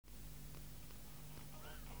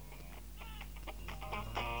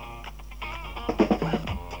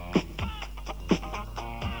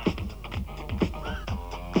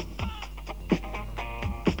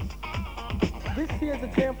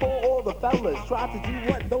fellas try to do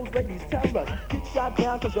what those ladies tell us. Get shot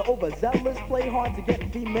down cause you're overzealous. Play hard to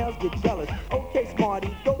get females get jealous. Okay,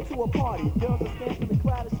 smarty, go to a party. Girls are standing in the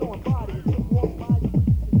crowd and showing body. A chick walks by you.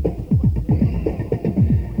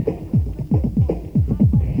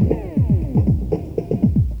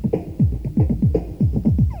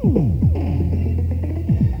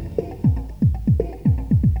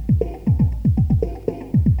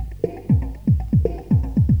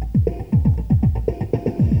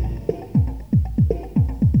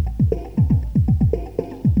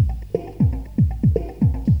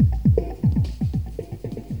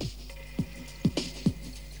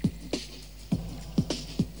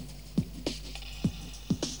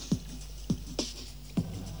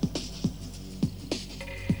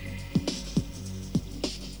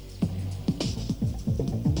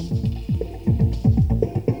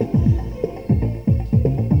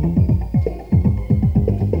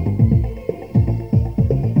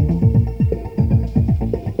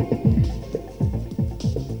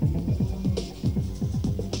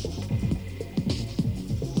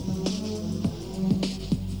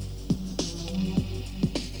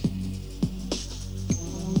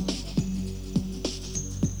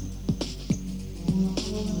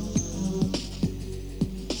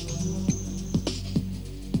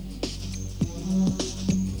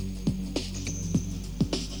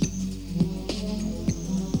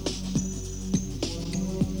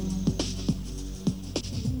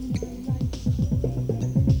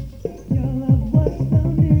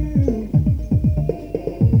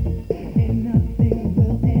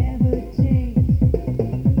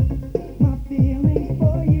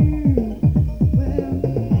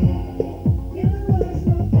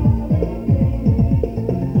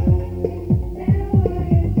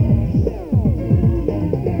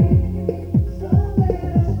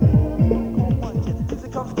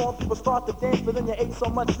 Start to dance, but then you ate so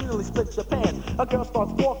much you nearly split your pants. A girl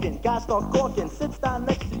starts walking, guy starts gawking, sits down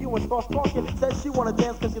next to you and starts talking. Says she wanna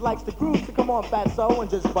dance cause she likes the groove. So come on, fatso, and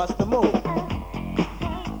just bust the move.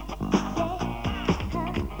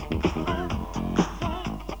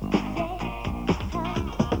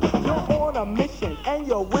 You're on a mission and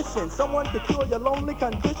you're wishing someone could cure your lonely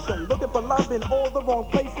condition. Looking for love in all the wrong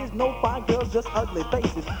places. No fine girls, just ugly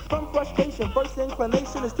faces. From frustration, first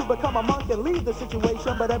inclination is to become a monk and leave the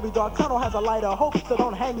situation. But every dark tunnel has a light of hope, so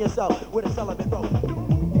don't hang yourself with a celibate rope.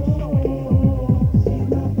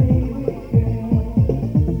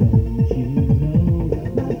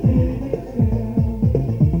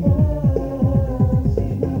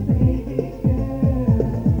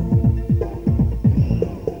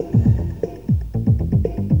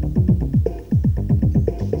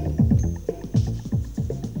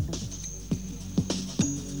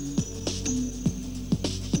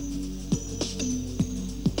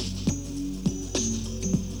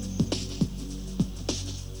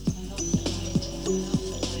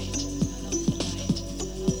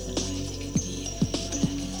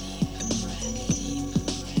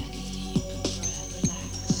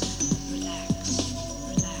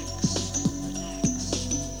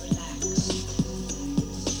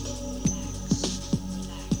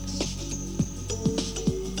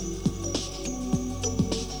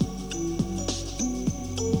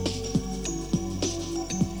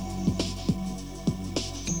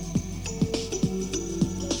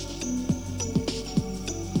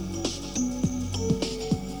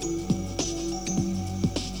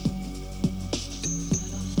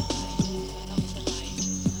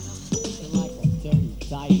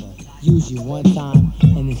 Use you one time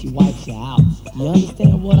and then she wipes you out. You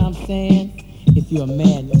understand what I'm saying? If you're a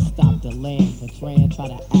man, you'll stop delaying, portraying, try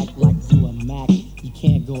to act like you a Mac. You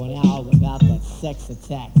can't go an hour without that sex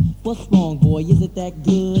attack. What's wrong, boy? Is it that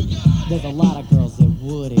good? There's a lot of girls that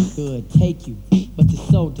would and could take you, but you're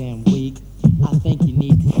so damn weak. I think you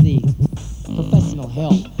need to seek professional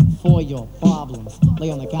help for your problems. Lay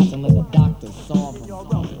on the couch and let the doctor solve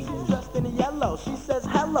them. She's dressed in yellow. She says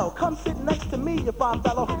hello. Come sit next to me, you fine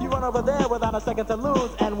fellow. You run over there without a second to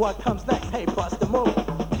lose. And what comes next? Hey, bust the move.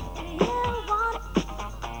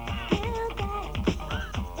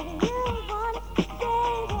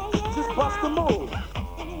 Just bust the move.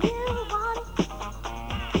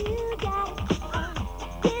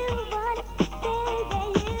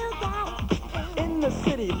 In the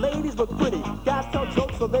city, ladies look pretty. Guys tell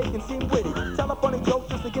jokes so they can seem witty. Tell a funny joke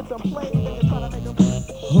just to get some play. Then you try to make them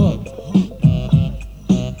hooked.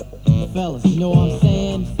 Fellas, you know what I'm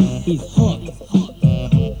saying? He's hooked.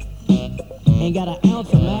 Ain't got an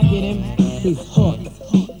ounce of Mac in him. He's hooked.